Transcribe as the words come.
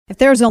If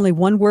there's only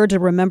one word to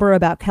remember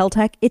about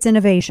Keltec, it's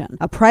innovation.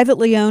 A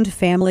privately owned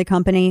family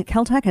company,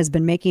 Keltec has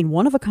been making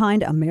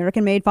one-of-a-kind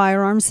American-made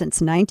firearms since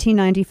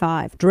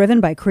 1995.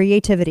 Driven by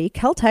creativity,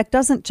 Keltec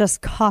doesn't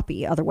just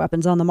copy other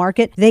weapons on the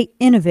market, they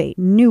innovate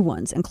new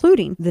ones,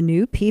 including the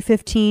new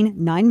P15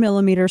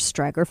 9mm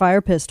Striker Fire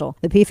pistol.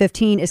 The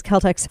P15 is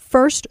Keltec's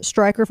first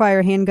Striker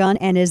Fire handgun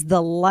and is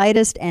the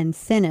lightest and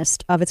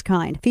thinnest of its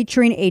kind.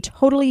 Featuring a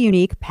totally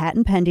unique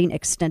patent-pending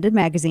extended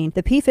magazine,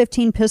 the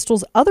P15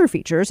 pistol's other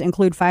features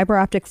include fiber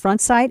optic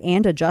front sight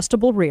and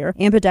adjustable rear,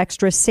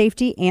 ambidextrous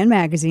safety and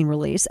magazine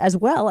release, as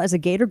well as a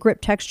gator grip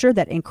texture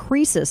that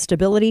increases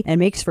stability and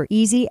makes for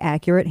easy,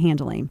 accurate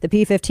handling. The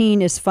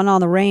P15 is fun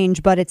on the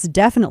range, but it's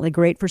definitely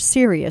great for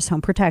serious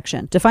home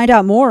protection. To find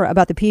out more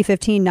about the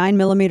P15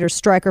 9mm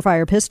Striker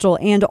Fire pistol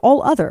and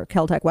all other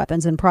Keltec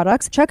weapons and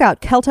products, check out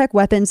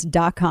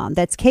KeltecWeapons.com.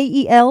 That's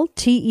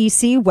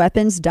KELTEC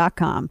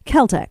weapons.com.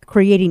 Keltec,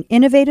 creating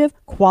innovative,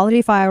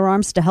 quality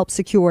firearms to help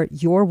secure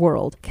your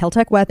world.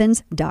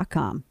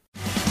 KeltecWeapons.com.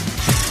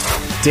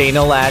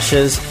 Dana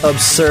Loesch's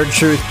Absurd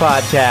Truth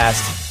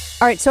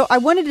Podcast. All right, so I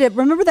wanted to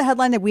remember the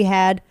headline that we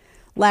had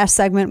last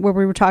segment where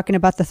we were talking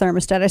about the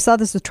thermostat. I saw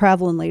this with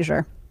Travel and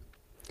Leisure.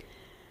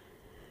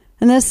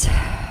 And this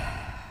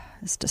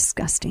is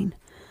disgusting.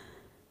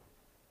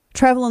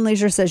 Travel and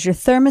Leisure says your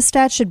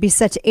thermostat should be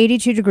set to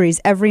 82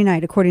 degrees every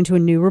night, according to a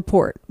new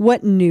report.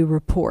 What new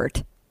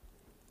report?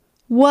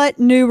 What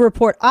new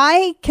report?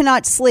 I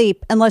cannot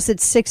sleep unless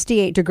it's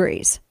 68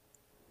 degrees.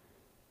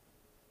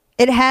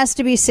 It has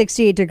to be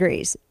 68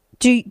 degrees.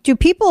 Do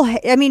people,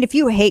 I mean, if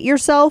you hate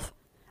yourself,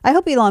 I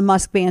hope Elon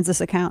Musk bans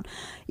this account.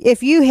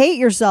 If you hate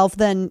yourself,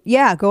 then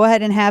yeah, go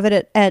ahead and have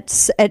it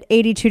at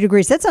 82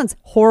 degrees. That sounds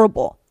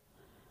horrible.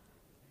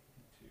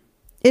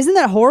 Isn't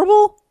that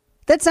horrible?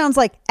 That sounds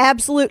like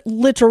absolute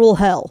literal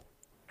hell.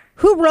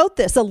 Who wrote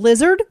this? A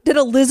lizard? Did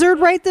a lizard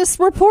write this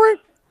report?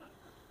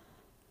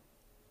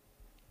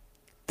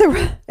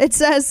 It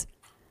says,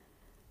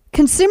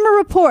 Consumer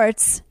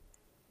Reports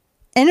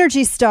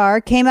Energy Star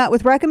came out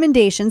with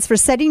recommendations for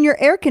setting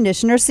your air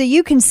conditioner so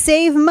you can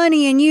save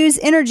money and use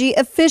energy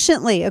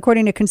efficiently,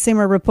 according to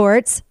Consumer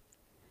Reports.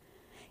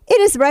 It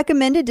is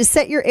recommended to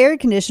set your air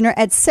conditioner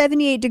at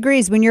 78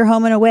 degrees when you're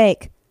home and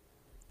awake.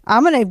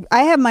 I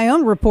have my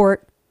own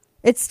report.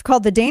 It's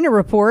called the Dana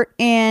Report,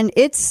 and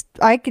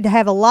I could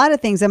have a lot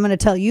of things I'm going to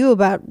tell you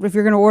about if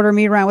you're going to order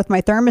me around with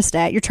my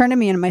thermostat. You're turning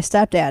me into my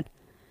stepdad.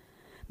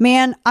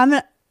 Man,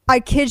 I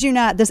kid you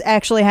not, this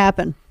actually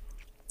happened.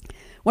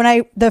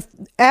 The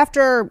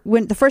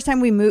first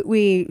time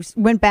we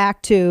went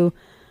back to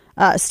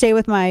stay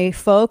with my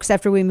folks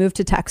after we moved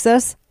to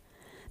Texas,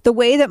 the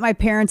way that my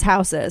parents'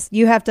 house is,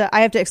 I have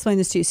to explain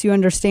this to you so you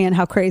understand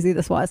how crazy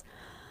this was.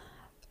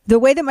 The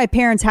way that my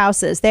parents'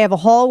 house is, they have a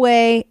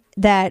hallway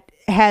that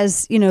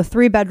has,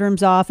 3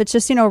 bedrooms off. It's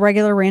just, a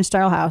regular ranch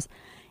style house.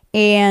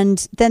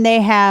 And then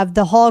they have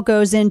the hall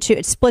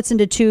it splits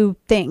into 2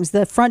 things,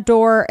 the front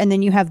door, and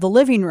then you have the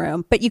living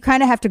room, but you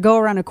kind of have to go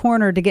around a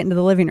corner to get into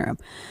the living room.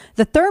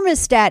 The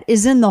thermostat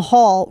is in the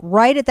hall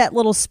right at that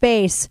little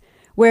space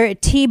where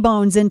it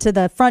T-bones into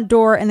the front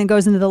door and then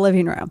goes into the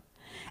living room.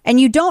 And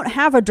you don't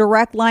have a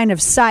direct line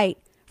of sight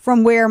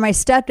from where my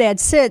stepdad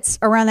sits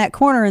around that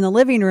corner in the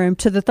living room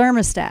to the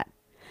thermostat.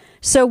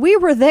 So we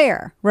were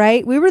there,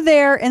 right? We were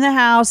there in the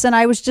house, and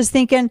I was just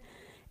thinking,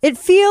 it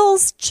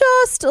feels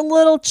just a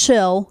little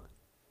chill.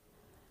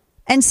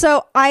 And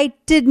so I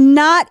did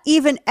not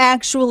even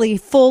actually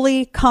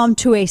fully come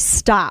to a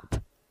stop.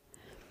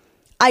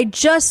 I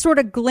just sort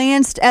of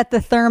glanced at the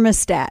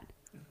thermostat.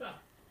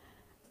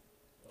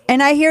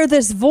 And I hear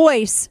this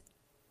voice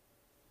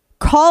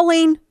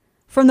calling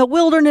from the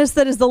wilderness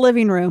that is the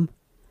living room.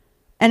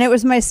 And it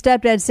was my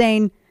stepdad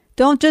saying,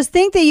 don't just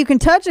think that you can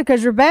touch it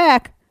because you're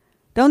back.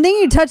 Don't think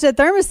you can touch that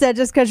thermostat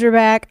just because you're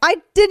back. I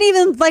didn't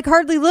even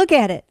hardly look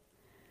at it.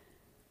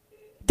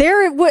 Then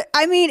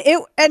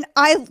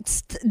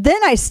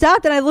I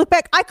stopped and I looked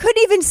back. I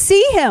couldn't even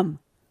see him.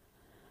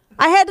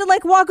 I had to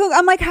walk over.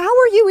 I'm like, how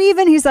are you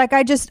even? He's like,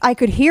 I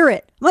could hear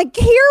it. I'm like,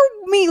 hear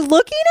me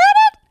looking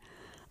at it?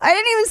 I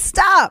didn't even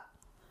stop.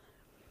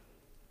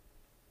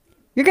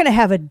 You're going to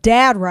have a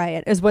dad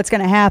riot is what's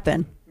going to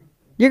happen.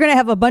 You're going to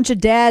have a bunch of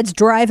dads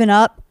driving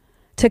up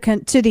to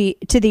the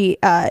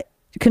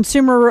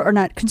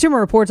Consumer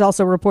Reports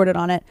also reported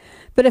on it.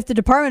 But if the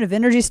Department of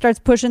Energy starts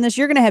pushing this,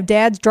 you're going to have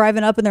dads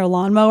driving up in their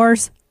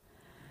lawnmowers.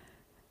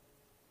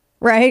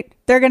 Right?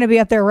 They're going to be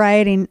up there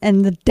rioting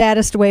in the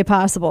daddest way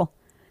possible.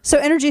 So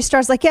Energy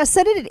Star's like, yeah,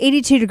 set it at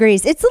 82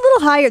 degrees. It's a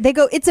little higher. They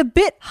go, it's a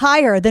bit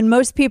higher than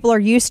most people are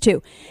used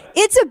to.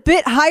 It's a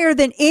bit higher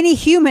than any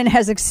human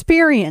has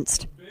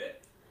experienced.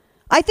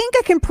 I think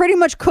I can pretty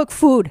much cook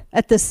food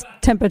at this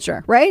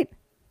temperature, right?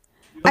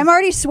 I'm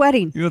already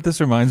sweating. You know what this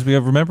reminds me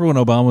of? Remember when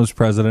Obama was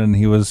president and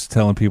he was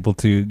telling people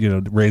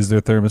to, raise their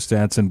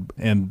thermostats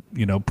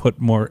and put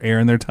more air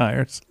in their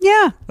tires?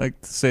 Yeah. To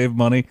save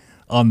money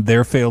on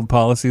their failed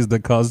policies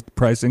that caused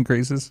price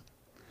increases?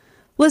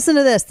 Listen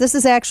to this. This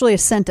is actually a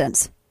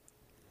sentence.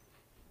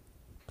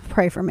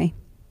 Pray for me.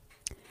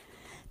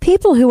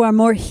 People who are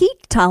more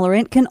heat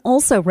tolerant can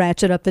also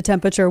ratchet up the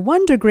temperature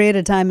 1 degree at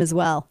a time as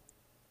well.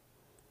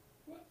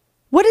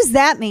 What does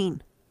that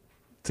mean?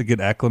 To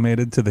get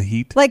acclimated to the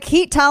heat? Like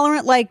heat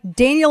tolerant, like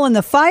Daniel in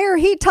the Fire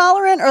heat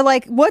tolerant? Or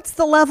like, what's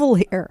the level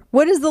here?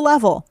 What is the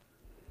level?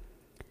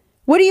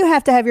 What do you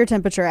have to have your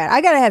temperature at?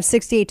 I got to have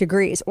 68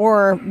 degrees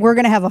or we're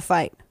going to have a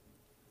fight.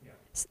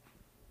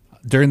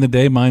 During the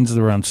day, mine's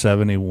around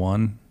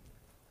 71.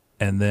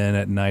 And then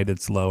at night,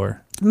 it's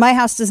lower. My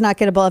house does not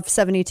get above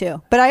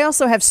 72. But I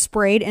also have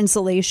sprayed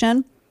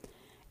insulation.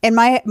 And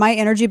my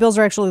energy bills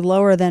are actually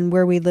lower than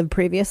where we lived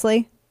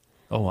previously.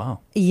 Oh, wow.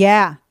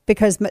 Yeah,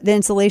 because the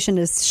insulation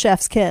is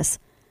chef's kiss.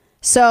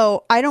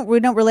 So we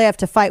don't really have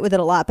to fight with it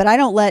a lot, but I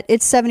don't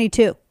it's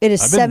 72. It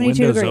is 72 degrees.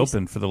 I've been windows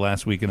open for the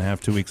last week and a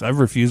half, 2 weeks. I've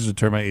refused to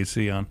turn my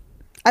AC on.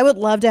 I would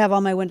love to have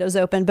all my windows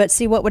open, but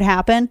see what would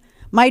happen.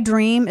 My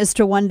dream is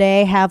to one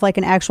day have like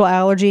an actual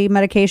allergy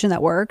medication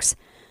that works.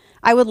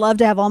 I would love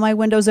to have all my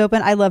windows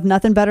open. I love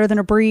nothing better than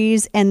a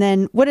breeze. And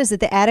then what is it?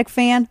 The attic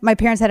fan. My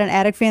parents had an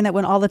attic fan that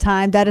went all the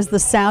time. That is the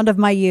sound of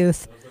my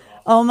youth.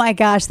 Oh my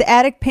gosh. The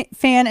attic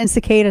fan and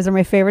cicadas are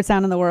my favorite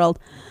sound in the world.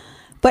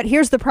 But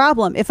here's the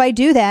problem. If I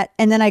do that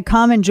and then I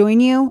come and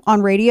join you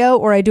on radio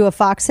or I do a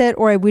Fox hit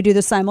or we do the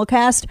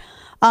simulcast,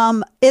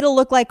 it'll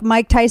look like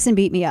Mike Tyson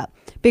beat me up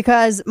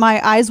because my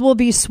eyes will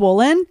be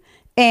swollen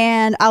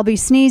and I'll be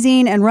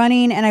sneezing and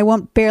running and I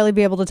won't barely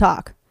be able to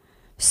talk.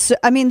 So,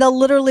 I mean,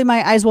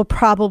 my eyes will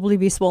probably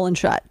be swollen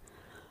shut.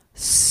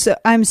 So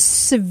I'm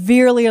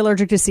severely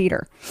allergic to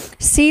cedar.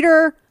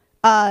 Cedar,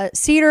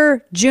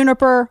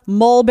 juniper,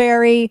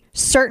 mulberry,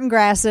 certain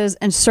grasses,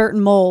 and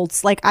certain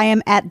molds. Like I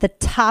am at the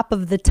top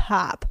of the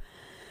top.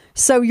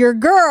 So your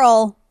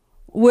girl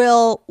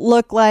will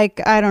look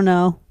like, I don't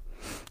know,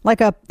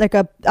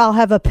 I'll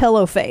have a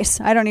pillow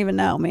face. I don't even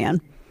know, man.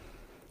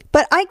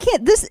 But I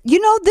can't,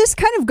 this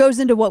kind of goes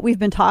into what we've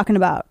been talking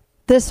about.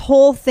 This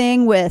whole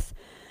thing with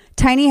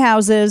tiny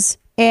houses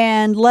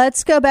and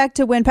let's go back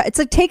to it's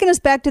like taking us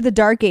back to the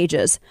dark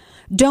ages.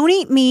 Don't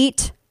eat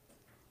meat.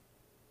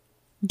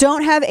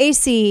 Don't have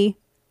AC.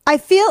 I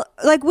feel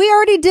like we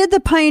already did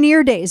the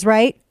pioneer days,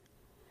 right?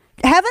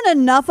 Haven't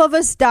enough of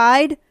us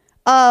died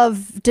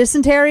of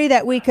dysentery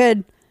that we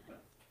could,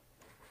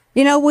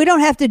 we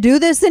don't have to do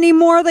this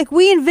anymore. Like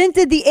we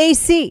invented the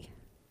AC.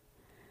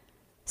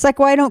 It's like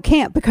why I don't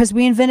camp because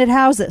we invented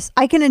houses.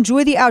 I can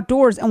enjoy the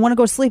outdoors and want to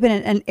go sleep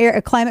in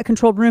a climate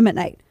controlled room at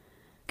night.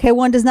 Okay,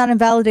 one does not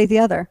invalidate the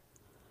other.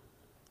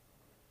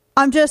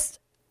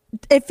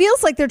 It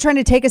feels like they're trying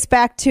to take us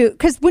back to,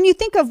 because when you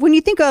think of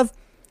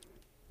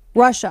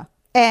Russia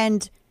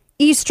and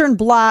Eastern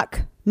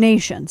Bloc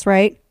nations,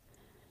 right?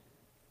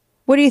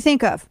 What do you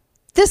think of?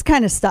 This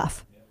kind of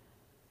stuff.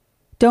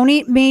 Don't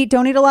eat meat.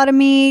 Don't eat a lot of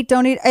meat.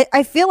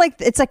 I feel like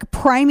it's like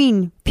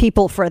priming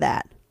people for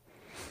that.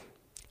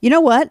 You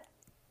know what?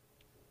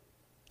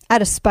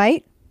 Out of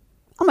spite,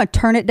 I'm going to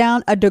turn it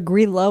down a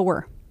degree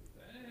lower.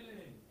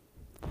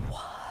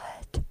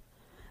 What?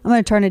 I'm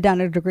going to turn it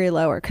down a degree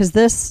lower because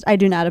this I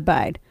do not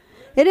abide.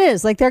 It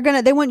is like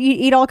they want you to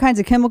eat all kinds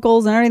of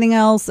chemicals and everything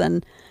else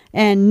and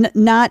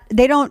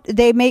they don't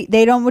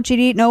want you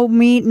to eat no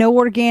meat, no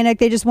organic.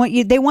 They just want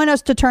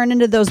us to turn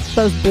into those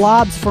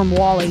blobs from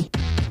WALL-E.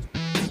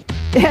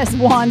 As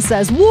Juan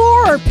says,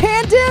 war,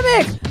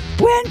 pandemic,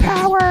 wind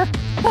power.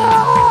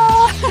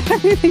 Ah,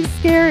 everything's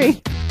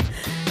scary.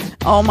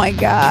 Oh my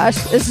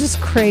gosh, this is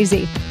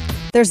crazy.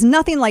 There's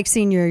nothing like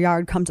seeing your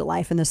yard come to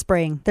life in the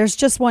spring. There's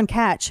just one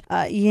catch.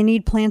 You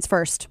need plants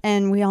first.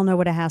 And we all know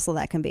what a hassle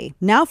that can be.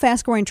 Now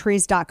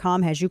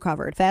FastGrowingTrees.com has you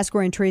covered.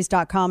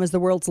 FastGrowingTrees.com is the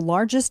world's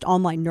largest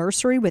online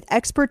nursery with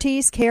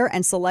expertise, care,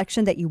 and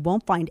selection that you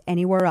won't find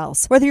anywhere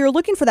else. Whether you're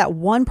looking for that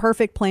one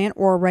perfect plant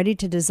or ready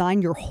to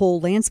design your whole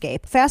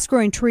landscape,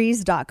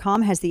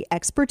 FastGrowingTrees.com has the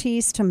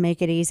expertise to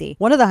make it easy.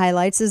 One of the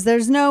highlights is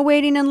there's no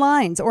waiting in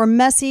lines or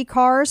messy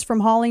cars from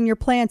hauling your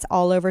plants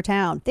all over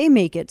town. They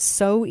make it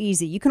so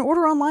easy. You can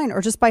order online or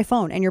just by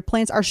phone, and your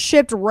plants are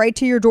shipped right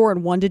to your door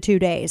in 1 to 2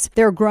 days.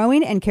 Their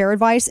growing and care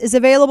advice is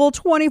available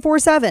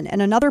 24/7,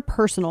 and another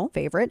personal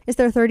favorite is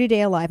their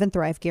 30-day Alive and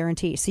Thrive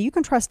guarantee, so you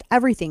can trust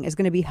everything is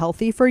going to be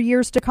healthy for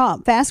years to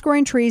come.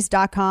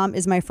 FastGrowingTrees.com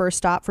is my first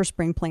stop for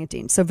spring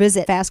planting, so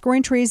visit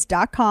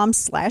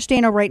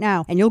FastGrowingTrees.com/Dana right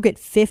now, and you'll get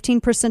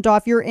 15%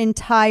 off your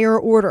entire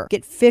order.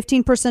 Get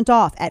 15%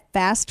 off at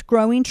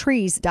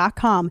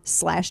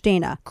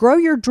FastGrowingTrees.com/Dana. Grow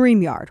your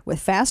dream yard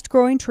with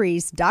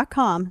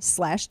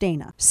FastGrowingTrees.com/Dana.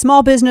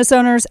 Small business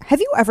owners,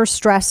 have you ever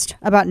stressed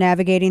about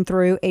navigating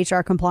through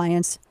HR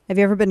compliance? Have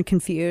you ever been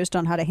confused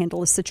on how to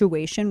handle a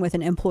situation with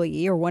an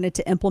employee or wanted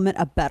to implement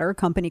a better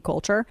company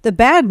culture? The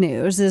bad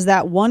news is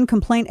that one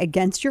complaint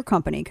against your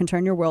company can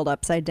turn your world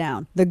upside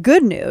down. The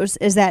good news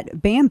is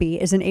that Bambee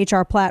is an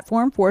HR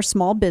platform for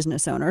small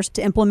business owners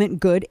to implement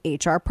good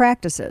HR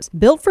practices.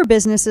 Built for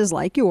businesses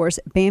like yours,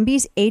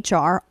 Bambee's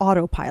HR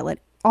Autopilot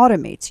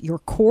automates your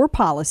core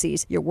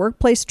policies, your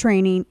workplace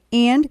training,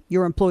 and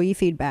your employee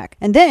feedback.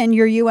 And then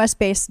your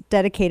US-based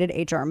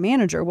dedicated HR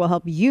manager will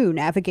help you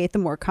navigate the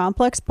more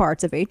complex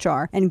parts of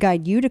HR and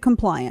guide you to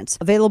compliance.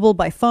 Available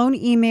by phone,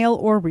 email,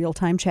 or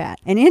real-time chat.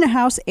 An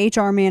in-house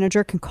HR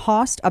manager can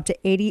cost up to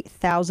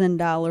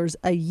 $80,000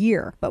 a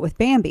year. But with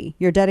Bambee,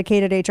 your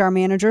dedicated HR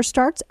manager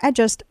starts at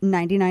just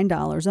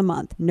 $99 a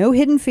month. No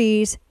hidden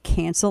fees.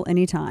 Cancel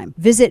anytime.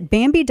 Visit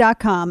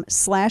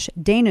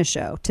Bambee.com/Dana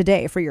Show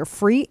today for your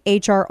free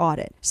HR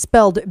audit.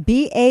 Spelled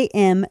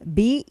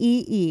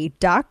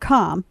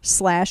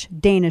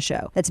BAMBEE.com/Dana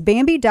Show. That's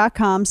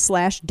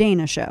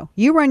Bambee.com/Dana Show.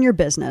 You run your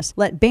business.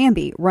 Let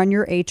Bambee run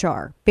your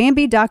HR.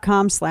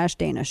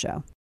 Bambee.com/Dana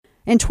Show.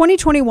 In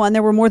 2021,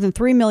 there were more than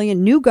 3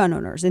 million new gun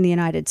owners in the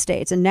United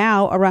States, and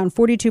now around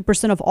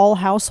 42% of all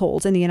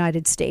households in the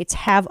United States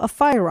have a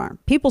firearm.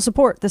 People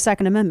support the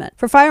Second Amendment.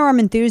 For firearm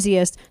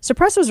enthusiasts,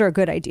 suppressors are a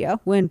good idea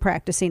when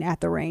practicing at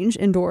the range,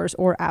 indoors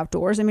or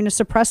outdoors. I mean, a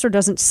suppressor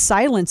doesn't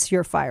silence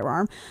your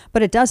firearm,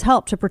 but it does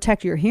help to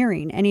protect your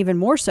hearing, and even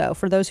more so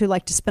for those who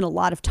like to spend a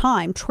lot of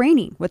time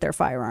training with their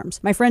firearms.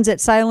 My friends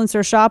at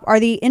Silencer Shop are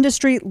the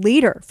industry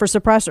leader for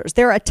suppressors.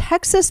 They're a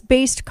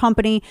Texas-based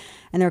company,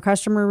 and their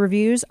customer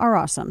reviews are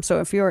awesome. So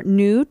if you're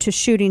new to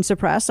shooting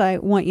suppress, I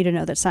want you to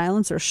know that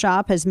Silencer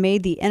Shop has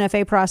made the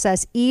NFA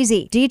process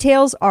easy.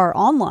 Details are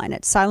online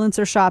at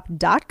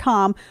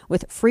silencershop.com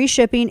with free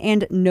shipping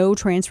and no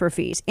transfer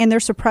fees. And their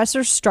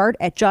suppressors start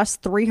at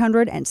just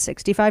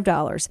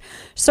 $365.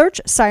 Search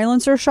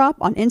Silencer Shop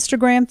on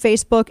Instagram,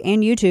 Facebook,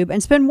 and YouTube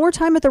and spend more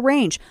time at the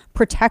range,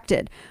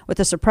 protected with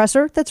a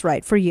suppressor that's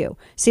right for you.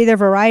 See their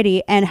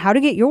variety and how to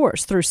get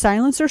yours through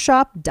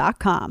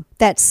silencershop.com.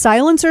 That's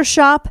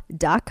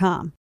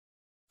silencershop.com.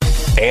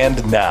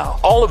 And now,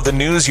 all of the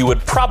news you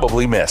would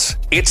probably miss.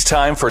 It's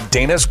time for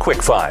Dana's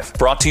Quick Five,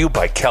 brought to you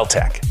by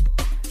Caltech.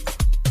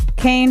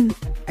 Kane,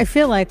 I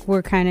feel like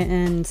we're kind of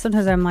in,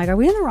 sometimes I'm like, are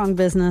we in the wrong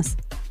business?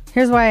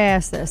 Here's why I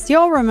asked this. Do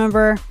y'all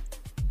remember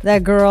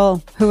that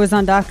girl who was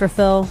on Dr.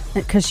 Phil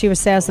because she was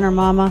sassing her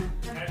mama?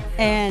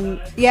 And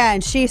yeah,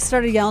 and she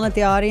started yelling at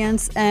the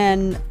audience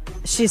and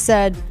she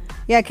said,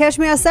 yeah, catch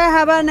me outside,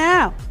 how about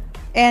now?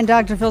 And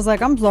Dr. Phil's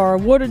like, I'm sorry,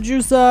 what did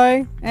you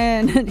say?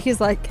 And he's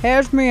like,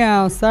 catch me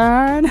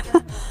outside.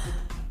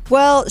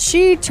 Well,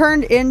 she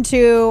turned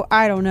into,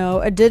 I don't know,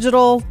 a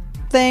digital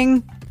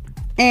thing.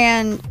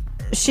 And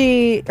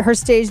her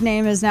stage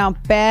name is now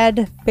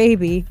Bhad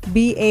Bhabie,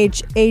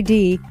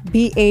 BHAD,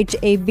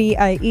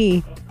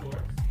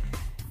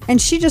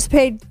 and she just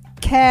paid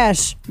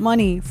cash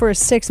money for a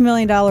 $6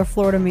 million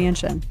Florida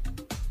mansion.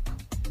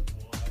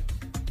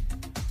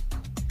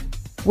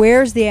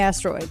 Where's the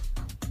asteroid?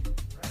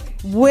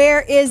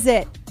 Where is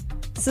it?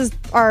 This is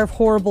our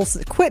horrible...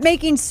 Quit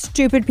making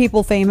stupid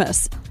people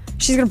famous.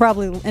 She's going to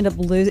probably end up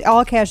losing...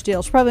 All cash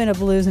deal. She'll probably end up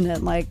losing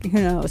it. Like, who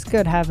knows?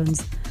 Good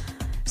heavens.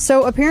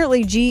 So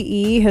apparently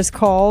GE has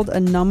called a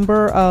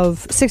number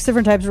of 6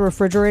 different types of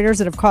refrigerators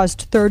that have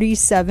caused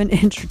 37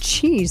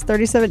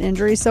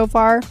 injuries so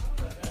far.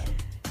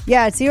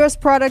 Yeah, it's the U.S.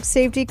 Product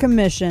Safety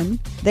Commission.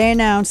 They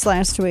announced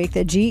last week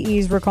that GE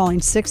is recalling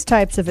 6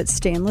 types of its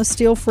stainless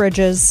steel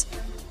fridges.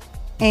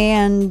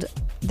 And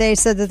they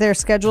said that they're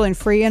scheduling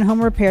free in-home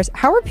repairs.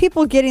 How are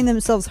people getting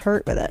themselves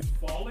hurt with it?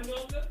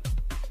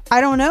 I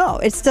don't know.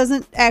 It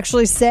doesn't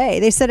actually say.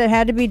 They said it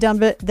had to be done,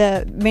 but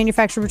the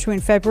manufacturer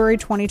between February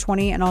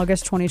 2020 and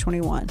August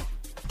 2021.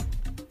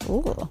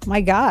 Oh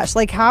my gosh.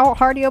 Like, how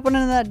hard are you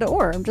opening that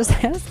door? I'm just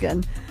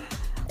asking.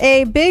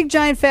 A big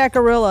giant fat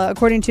gorilla,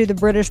 according to the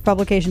British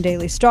publication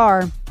Daily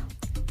Star,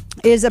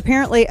 is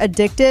apparently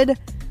addicted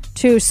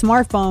to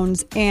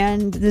smartphones,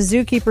 and the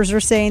zookeepers are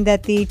saying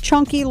that the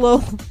chunky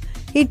little,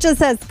 he just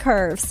has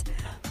curves,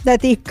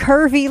 that the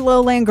curvy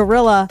lowland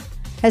gorilla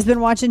has been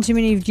watching too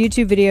many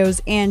YouTube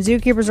videos, and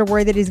zookeepers are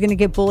worried that he's going to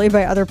get bullied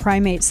by other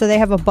primates, so they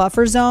have a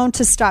buffer zone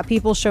to stop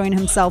people showing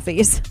him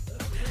selfies.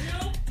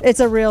 It's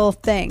a real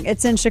thing.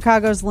 It's in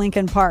Chicago's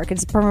Lincoln Park.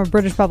 It's from a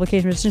British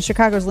publication. It's in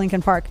Chicago's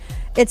Lincoln Park.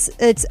 It's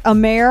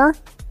Amer,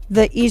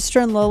 the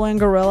eastern lowland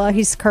gorilla.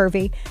 He's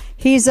curvy.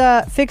 He's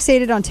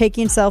fixated on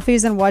taking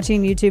selfies and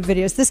watching YouTube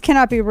videos. This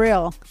cannot be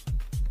real,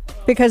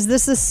 because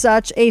this is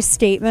such a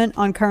statement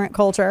on current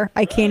culture.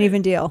 I can't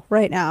even deal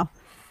right now.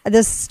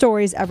 This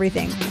story's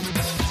everything.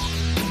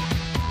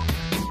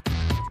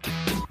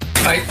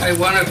 I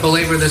want to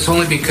belabor this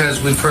only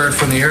because we've heard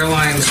from the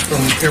airlines, from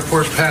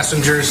airport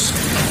passengers.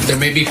 There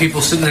may be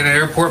people sitting in an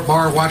airport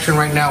bar watching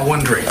right now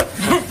wondering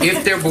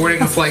if they're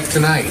boarding a flight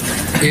tonight,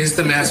 is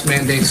the mask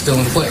mandate still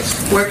in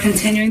place? We're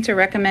continuing to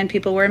recommend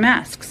people wear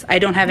masks. I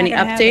don't have any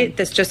update.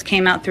 This just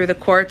came out through the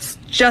courts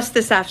just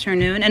this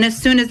afternoon. And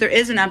as soon as there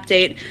is an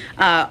update,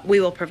 we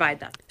will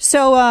provide that.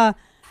 So,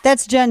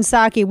 that's Jen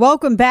Psaki.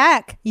 Welcome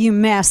back, you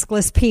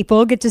maskless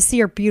people. Get to see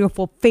your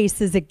beautiful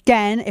faces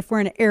again if we're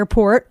in an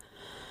airport.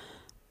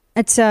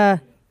 It's your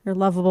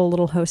lovable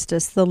little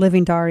hostess, the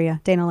living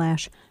Daria, Dana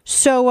Lash.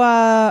 So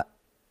I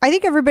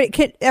think everybody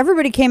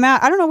came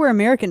out. I don't know where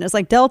American is.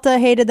 Like, Delta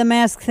hated the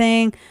mask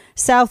thing.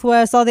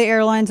 Southwest, all the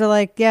airlines are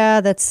like, yeah,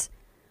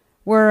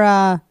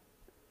 we're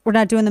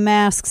not doing the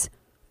masks.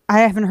 I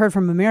haven't heard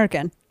from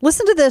American.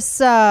 Listen to this.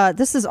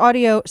 This is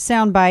audio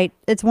soundbite.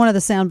 It's one of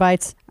the sound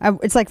bites.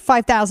 It's like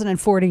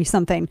 5,040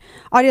 something.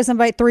 Audio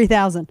soundbite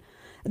 3,000.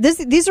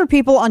 These are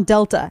people on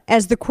Delta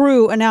as the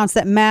crew announced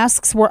that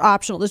masks were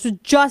optional. This was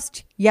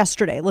just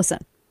yesterday.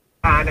 Listen.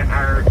 On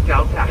our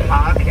Delta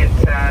hub, it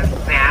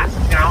says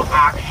masks now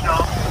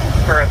optional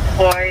for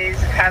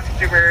employees,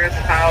 customers,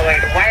 following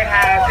the White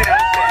House.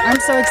 I'm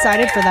so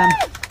excited for them.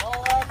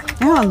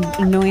 You know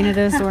how annoying it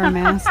is to wear a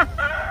mask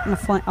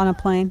on a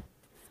plane?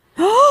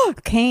 Oh,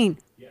 Kane.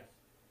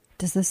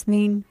 Does this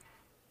mean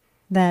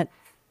that,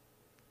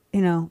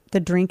 the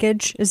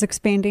drinkage is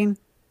expanding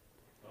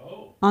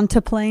onto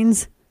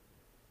planes?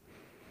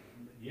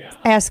 Yeah.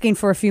 Asking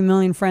for a few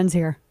million friends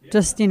here. Yeah.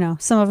 Just,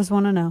 some of us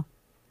want to know.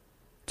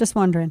 Just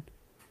wondering.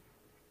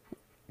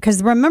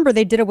 Because remember,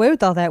 they did away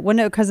with all that,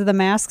 wasn't it, because of the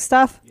mask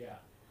stuff? Yeah.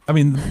 I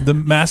mean, the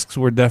masks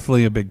were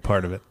definitely a big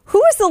part of it. Who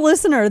was the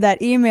listener that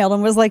emailed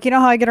and was like,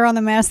 how I get around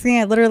the mask thing?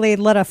 I literally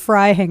let a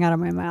fry hang out of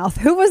my mouth.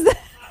 Who was that?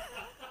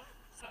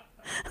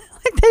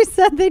 Like they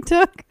said they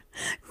took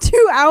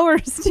 2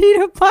 hours to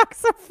eat a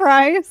box of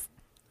fries.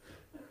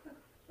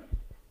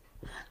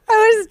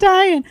 I was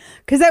dying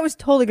because that was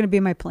totally going to be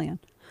my plan.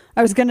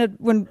 I was going to,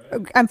 when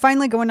I'm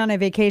finally going on a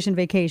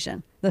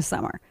vacation this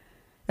summer.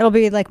 It'll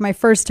be like my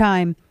first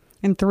time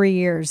in 3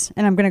 years,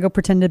 and I'm going to go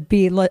pretend to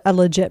be a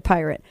legit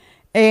pirate.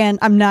 And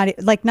I'm not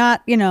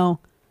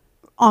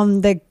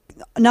on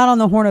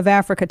the Horn of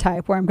Africa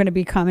type where I'm going to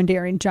be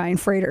commandeering giant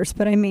freighters,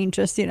 but I mean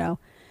just, in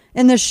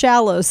the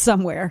shallows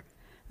somewhere.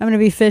 I'm going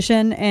to be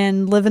fishing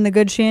and living the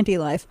good shanty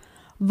life.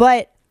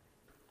 But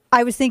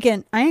I was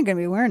thinking, I ain't going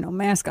to be wearing no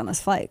mask on this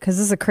flight because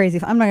this is a crazy,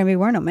 I'm not going to be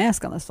wearing no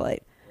mask on this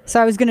flight.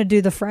 So I was going to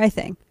do the fry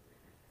thing.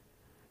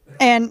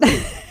 And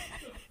it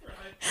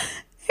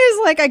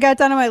was like I got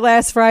done on my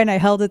last fry and I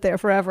held it there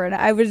forever. And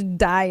I was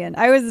dying.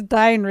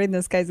 Reading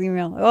this guy's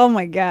email. Oh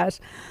my gosh.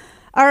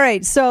 All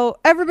right. So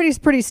everybody's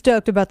pretty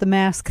stoked about the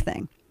mask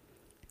thing.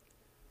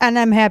 And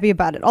I'm happy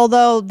about it.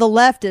 Although the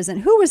left isn't.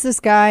 Who was this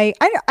guy?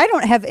 I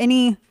don't have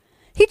any.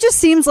 He just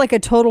seems like a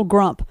total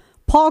grump.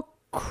 Paul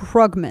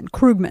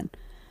Krugman.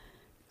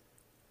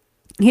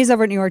 He's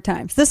over at New York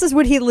Times. This is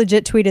what he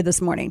legit tweeted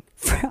this morning.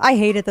 I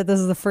hate it that this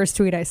is the first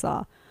tweet I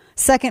saw.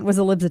 Second was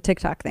the Libs of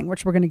TikTok thing,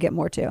 which we're going to get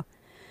more to.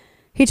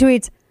 He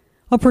tweets,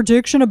 a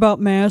prediction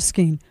about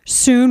masking.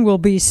 Soon we'll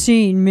be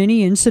seeing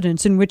many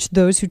incidents in which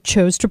those who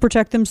chose to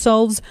protect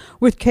themselves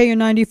with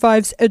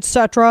KN95s,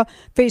 etc.,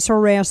 face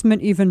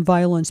harassment, even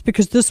violence,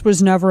 because this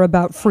was never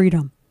about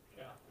freedom.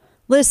 Yeah.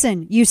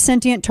 Listen, you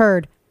sentient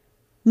turd.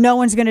 No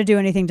one's going to do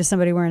anything to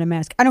somebody wearing a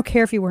mask. I don't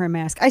care if you wear a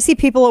mask. I see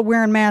people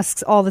wearing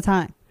masks all the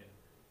time.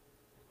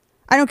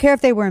 I don't care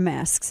if they wear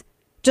masks.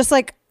 Just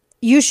like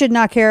you should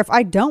not care if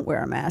I don't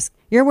wear a mask.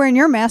 You're wearing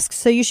your mask,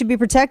 so you should be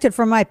protected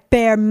from my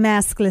bare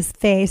maskless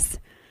face.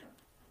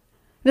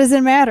 It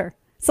doesn't matter.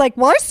 It's like,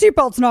 my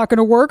seatbelt's not going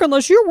to work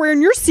unless you're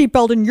wearing your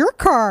seatbelt in your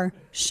car.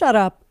 Shut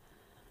up.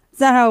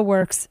 It's not how it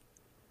works.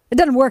 It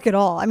doesn't work at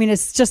all. I mean,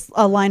 it's just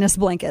a Linus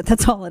blanket.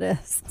 That's all it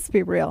is. Let's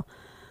be real.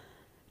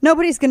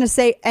 Nobody's going to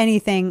say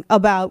anything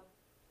about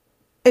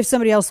if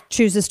somebody else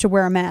chooses to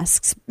wear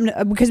masks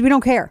because we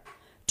don't care.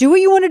 Do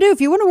what you want to do.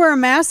 If you want to wear a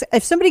mask,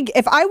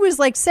 if I was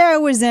like, say I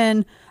was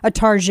in a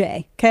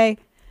Target, okay,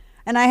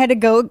 and I had to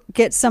go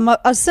get some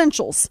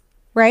essentials,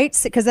 right?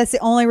 Because that's the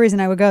only reason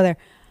I would go there.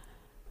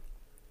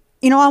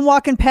 I'm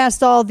walking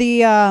past all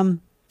the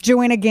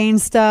Joanna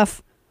Gaines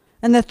stuff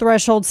and the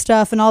Threshold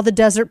stuff and all the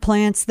desert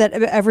plants that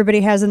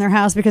everybody has in their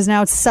house because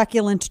now it's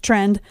succulent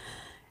trend.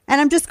 And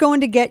I'm just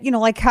going to get,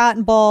 like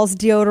cotton balls,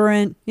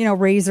 deodorant,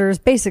 razors,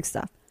 basic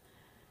stuff.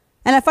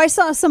 And if I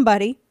saw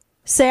somebody,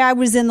 say I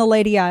was in the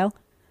lady aisle,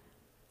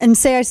 and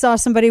say I saw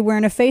somebody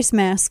wearing a face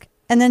mask,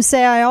 and then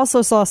say I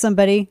also saw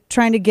somebody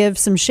trying to give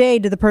some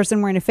shade to the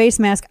person wearing a face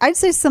mask, I'd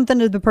say something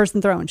to the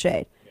person throwing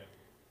shade. Yeah.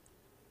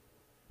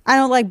 I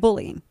don't like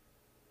bullying.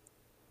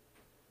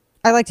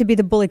 I like to be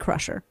the bully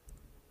crusher.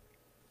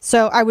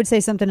 So I would say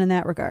something in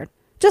that regard.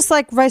 Just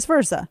like vice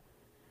versa.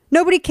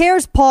 Nobody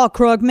cares, Paul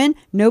Krugman.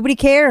 Nobody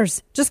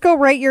cares. Just go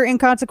write your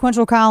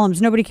inconsequential columns.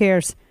 Nobody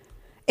cares.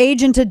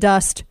 Age into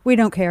dust. We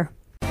don't care.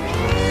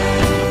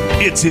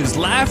 It's his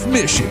life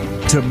mission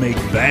to make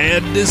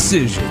bad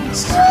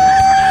decisions.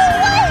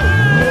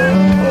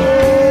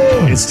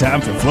 It's time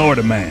for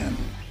Florida Man.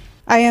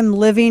 I am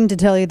living to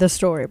tell you the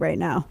story right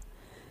now.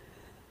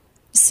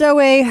 So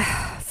a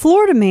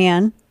Florida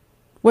man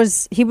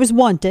was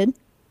wanted.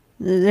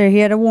 He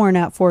had a warrant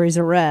out for his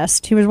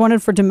arrest. He was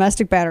wanted for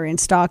domestic battery and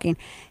stalking.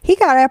 He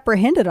got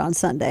apprehended on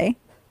Sunday.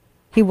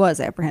 He was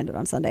apprehended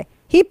on Sunday.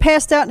 He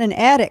passed out in an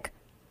attic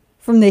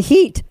from the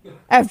heat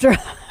after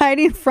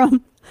hiding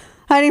from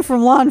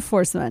law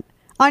enforcement.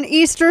 On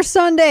Easter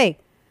Sunday,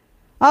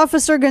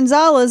 Officer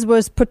Gonzalez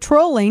was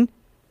patrolling,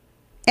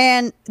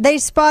 and they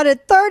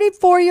spotted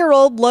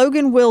 34-year-old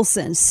Logan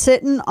Wilson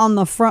sitting on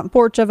the front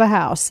porch of a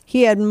house.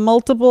 He had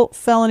multiple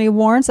felony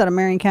warrants out of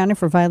Marion County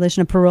for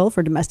violation of parole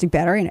for domestic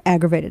battery and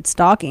aggravated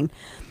stalking.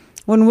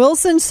 When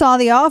Wilson saw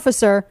the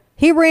officer,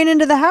 he ran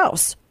into the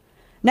house.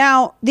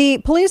 Now, the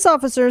police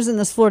officers in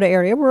this Florida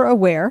area were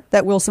aware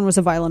that Wilson was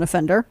a violent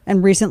offender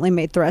and recently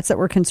made threats that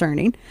were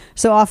concerning.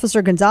 So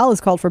Officer Gonzalez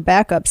called for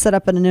backup, set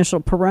up an initial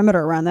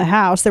perimeter around the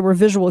house. There were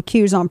visual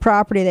cues on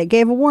property that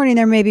gave a warning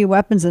there may be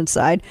weapons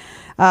inside.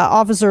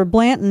 Officer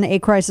Blanton, a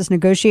crisis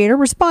negotiator,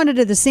 responded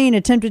to the scene,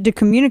 attempted to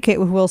communicate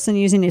with Wilson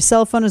using a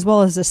cell phone as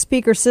well as a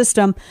speaker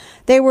system.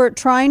 They were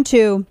trying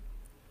to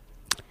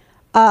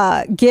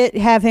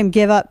have him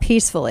give up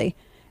peacefully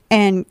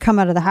and come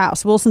out of the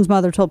house. Wilson's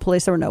mother told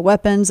police there were no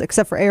weapons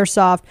except for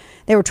airsoft.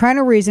 They were trying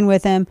to reason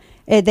with him.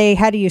 They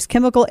had to use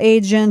chemical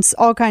agents,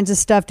 all kinds of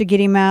stuff to get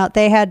him out.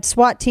 They had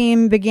SWAT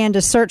team began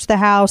to search the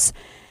house.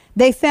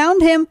 They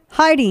found him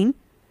hiding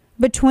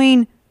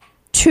between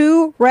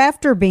two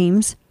rafter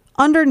beams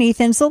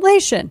underneath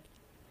insulation.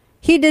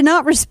 He did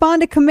not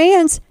respond to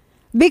commands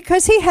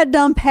because he had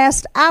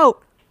passed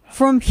out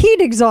from heat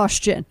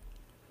exhaustion.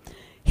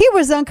 He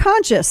was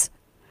unconscious.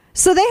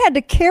 So they had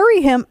to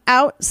carry him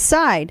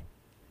outside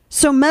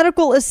so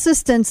medical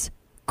assistance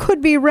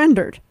could be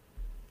rendered.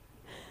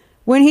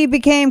 When he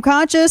became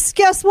conscious,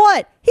 guess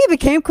what? He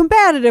became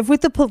combative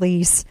with the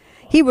police.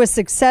 He was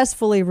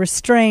successfully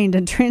restrained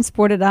and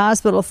transported to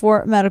hospital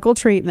for medical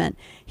treatment.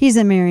 He's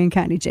in Marion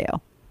County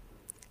Jail.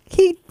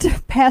 He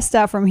passed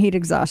out from heat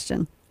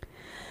exhaustion.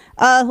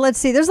 Let's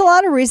see. There's a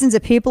lot of reasons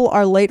that people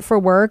are late for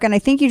work, and I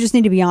think you just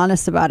need to be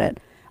honest about it.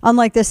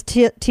 Unlike this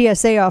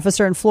TSA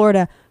officer in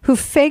Florida who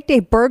faked a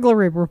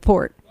burglary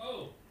report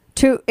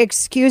to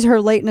excuse her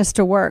lateness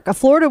to work. A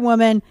Florida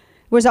woman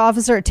was an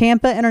officer at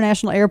Tampa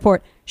International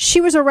Airport.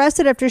 She was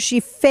arrested after she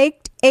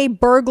faked a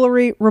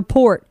burglary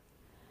report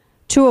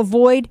to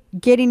avoid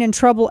getting in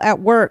trouble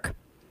at work.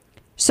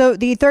 So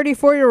the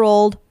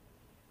 34-year-old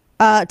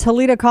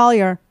Talita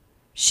Collier,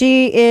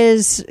 she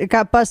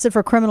got busted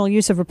for criminal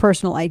use of a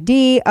personal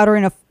ID,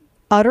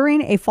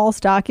 uttering a false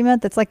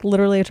document. That's like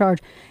literally a charge.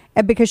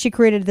 Because she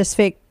created this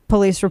fake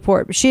police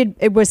report.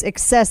 It was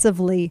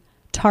excessively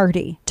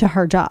tardy to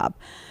her job.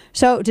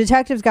 So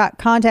detectives got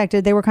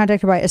contacted. They were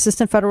contacted by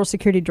Assistant Federal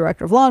Security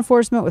Director of Law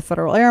Enforcement with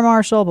Federal Air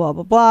Marshal, blah,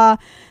 blah, blah.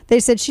 They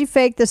said she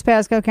faked this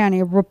Pasco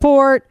County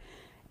report.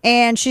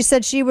 And she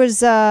said she was,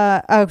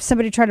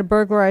 somebody tried to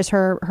burglarize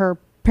her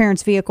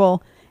parents'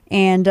 vehicle.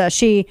 And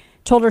she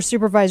told her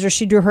supervisor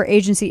she drew her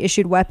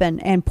agency-issued weapon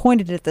and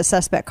pointed it at the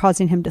suspect,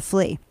 causing him to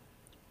flee.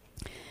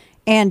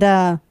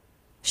 And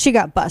she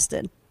got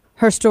busted.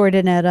 Her story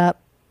didn't add up,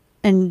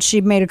 and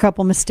she made a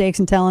couple mistakes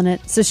in telling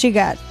it. So she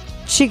got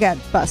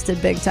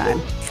busted big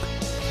time.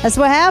 That's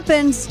what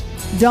happens.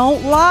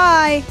 Don't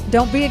lie.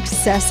 Don't be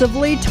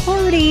excessively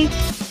tardy.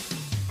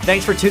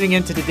 Thanks for tuning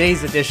in to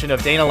today's edition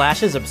of Dana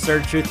Loesch's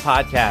Absurd Truth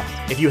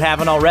Podcast. If you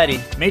haven't already,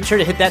 make sure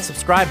to hit that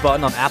subscribe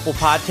button on Apple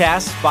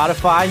Podcasts,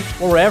 Spotify,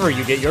 or wherever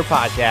you get your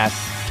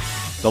podcasts.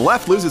 The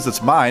left loses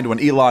its mind when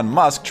Elon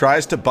Musk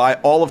tries to buy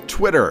all of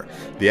Twitter.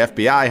 The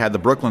FBI had the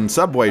Brooklyn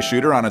subway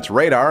shooter on its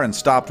radar and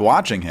stopped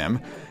watching him.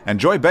 And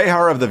Joy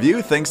Behar of The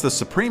View thinks the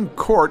Supreme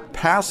Court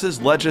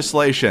passes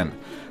legislation.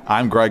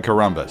 I'm Greg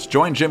Corombos.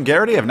 Join Jim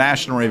Garrity of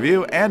National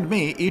Review and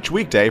me each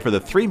weekday for the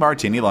 3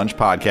 Martini Lunch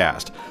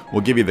podcast.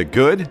 We'll give you the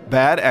good,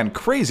 bad, and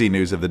crazy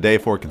news of the day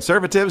for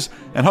conservatives,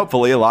 and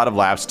hopefully a lot of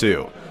laughs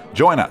too.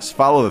 Join us.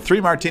 Follow the 3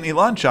 Martini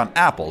Lunch on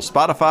Apple,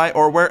 Spotify,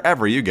 or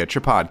wherever you get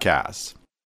your podcasts.